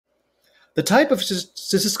The type of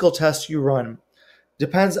statistical test you run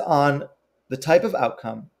depends on the type of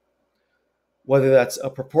outcome, whether that's a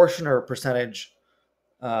proportion or a percentage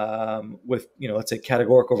with, let's say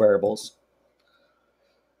categorical variables,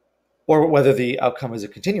 or whether the outcome is a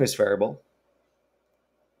continuous variable,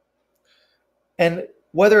 and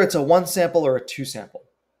whether it's a one sample or a two sample.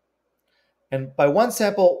 And by one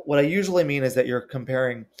sample, what I usually mean is that you're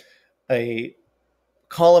comparing a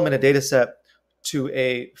column in a data set to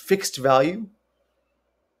a fixed value.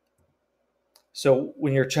 So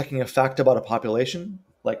when you're checking a fact about a population,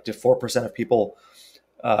 like did 4% of people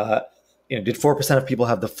did 4% of people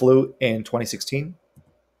have the flu in 2016?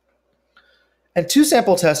 And two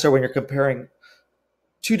sample tests are when you're comparing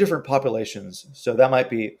two different populations. So that might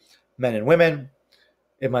be men and women.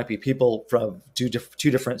 It might be people from two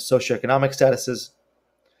different socioeconomic statuses.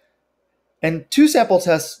 And two sample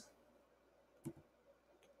tests,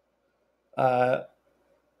 when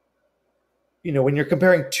you're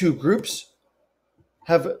comparing two groups,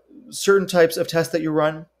 have certain types of tests that you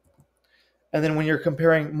run. And then when you're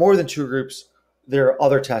comparing more than two groups, there are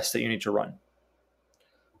other tests that you need to run.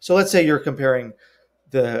 So let's say you're comparing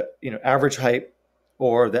the average height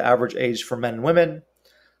or the average age for men and women.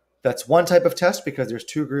 That's one type of test because there's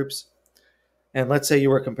two groups. And let's say you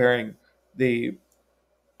were comparing the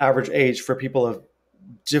average age for people of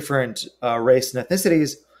different race and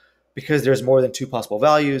ethnicities because there's more than two possible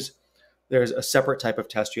values. There's a separate type of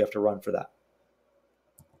test you have to run for that.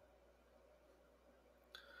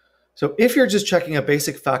 So if you're just checking a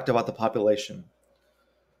basic fact about the population,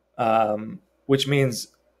 which means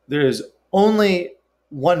there's only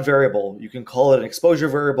one variable, you can call it an exposure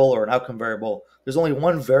variable or an outcome variable. There's only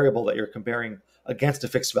one variable that you're comparing against a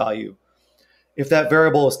fixed value. If that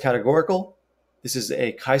variable is categorical, this is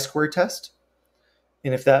a chi-square test.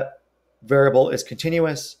 And if that variable is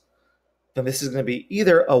continuous, then this is going to be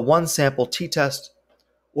either a one sample t-test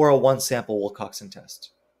or a one sample Wilcoxon test.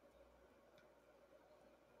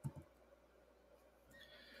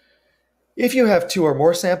 If you have two or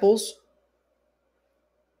more samples,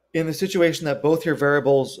 in the situation that both your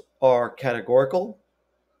variables are categorical,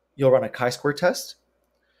 you'll run a chi-square test.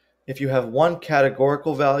 If you have one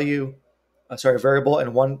categorical variable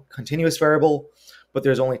and one continuous variable, but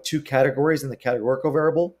there's only two categories in the categorical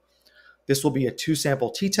variable, this will be a two sample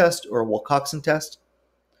t-test or a Wilcoxon test.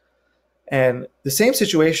 And the same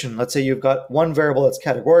situation, let's say you've got one variable that's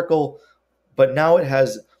categorical, but now it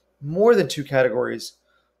has more than two categories,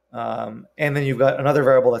 and then you've got another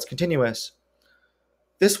variable that's continuous.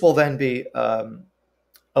 This will then be a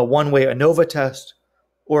one-way ANOVA test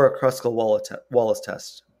or a Kruskal-Wallis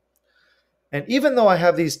test. And even though I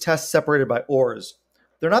have these tests separated by ORs,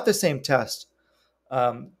 they're not the same test.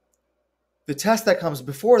 The test that comes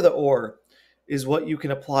before the OR is what you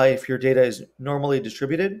can apply if your data is normally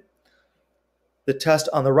distributed. The test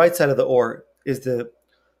on the right side of the OR is the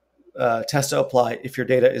test to apply if your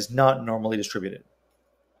data is not normally distributed.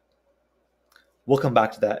 We'll come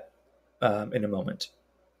back to that in a moment.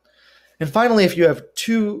 And finally, if you have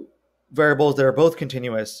two variables that are both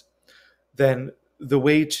continuous, then the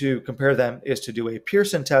way to compare them is to do a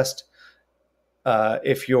Pearson test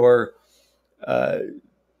if your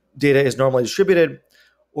data is normally distributed,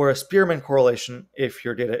 or a Spearman correlation if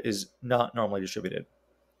your data is not normally distributed.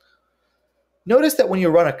 Notice that when you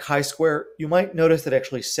run a chi-square, you might notice that it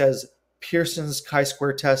actually says Pearson's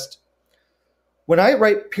chi-square test. When I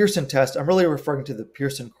write Pearson test, I'm really referring to the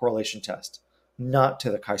Pearson correlation test, not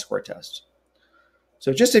to the chi-square test.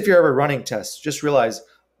 So just if you're ever running tests, just realize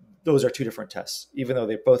those are two different tests, even though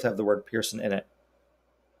they both have the word Pearson in it.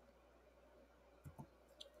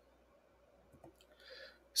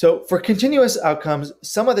 So for continuous outcomes,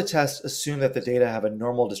 some of the tests assume that the data have a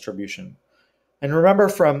normal distribution. And remember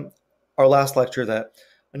from our last lecture that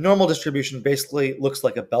a normal distribution basically looks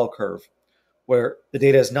like a bell curve, where the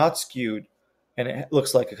data is not skewed and it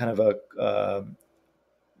looks like a kind of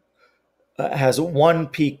has one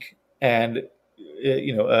peak and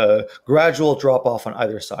a gradual drop off on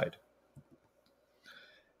either side.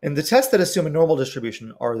 And the tests that assume a normal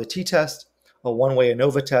distribution are the t-test, a one-way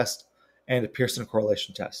ANOVA test, and a Pearson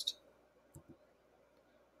correlation test.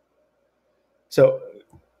 So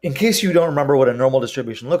in case you don't remember what a normal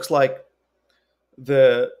distribution looks like,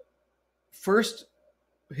 the first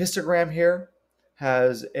histogram here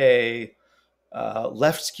has a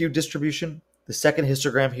left skewed distribution. The second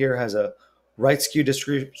histogram here has a right skewed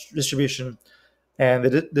distribution. And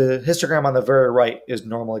the histogram on the very right is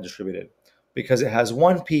normally distributed because it has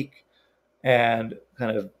one peak and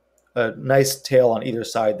kind of a nice tail on either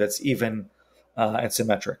side that's even and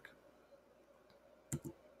symmetric.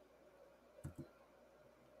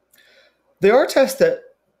 There are tests that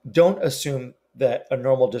don't assume that a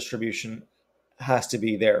normal distribution has to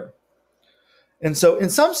be there. And so in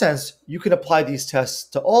some sense, you can apply these tests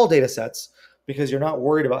to all data sets because you're not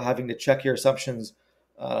worried about having to check your assumptions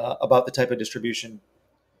about the type of distribution.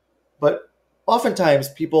 But oftentimes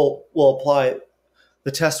people will apply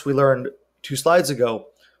the tests we learned 2 slides ago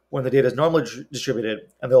when the data is normally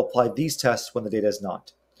distributed, and they'll apply these tests when the data is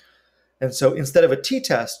not. And so instead of a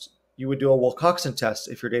t-test, you would do a Wilcoxon test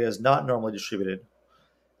if your data is not normally distributed.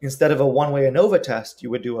 Instead of a one-way ANOVA test, you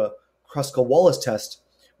would do a Kruskal-Wallis test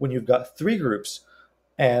when you've got 3 groups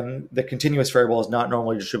and the continuous variable is not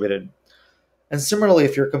normally distributed. And similarly,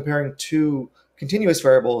 if you're comparing 2 continuous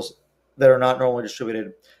variables that are not normally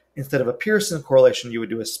distributed, instead of a Pearson correlation, you would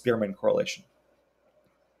do a Spearman correlation.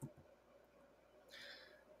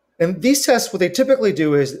 And these tests, what they typically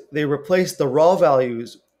do is they replace the raw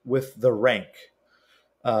values with the rank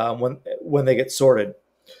when they get sorted.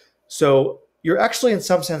 So you're actually, in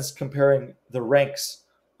some sense, comparing the ranks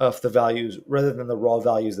of the values rather than the raw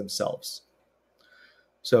values themselves.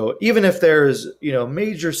 So even if there's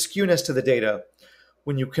major skewness to the data,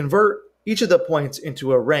 when you convert each of the points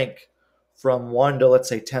into a rank from 1 to, let's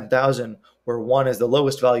say, 10,000, where 1 is the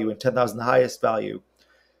lowest value and 10,000 the highest value,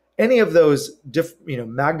 any of those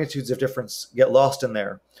magnitudes of difference get lost in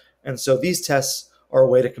there. And so these tests are a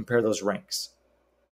way to compare those ranks.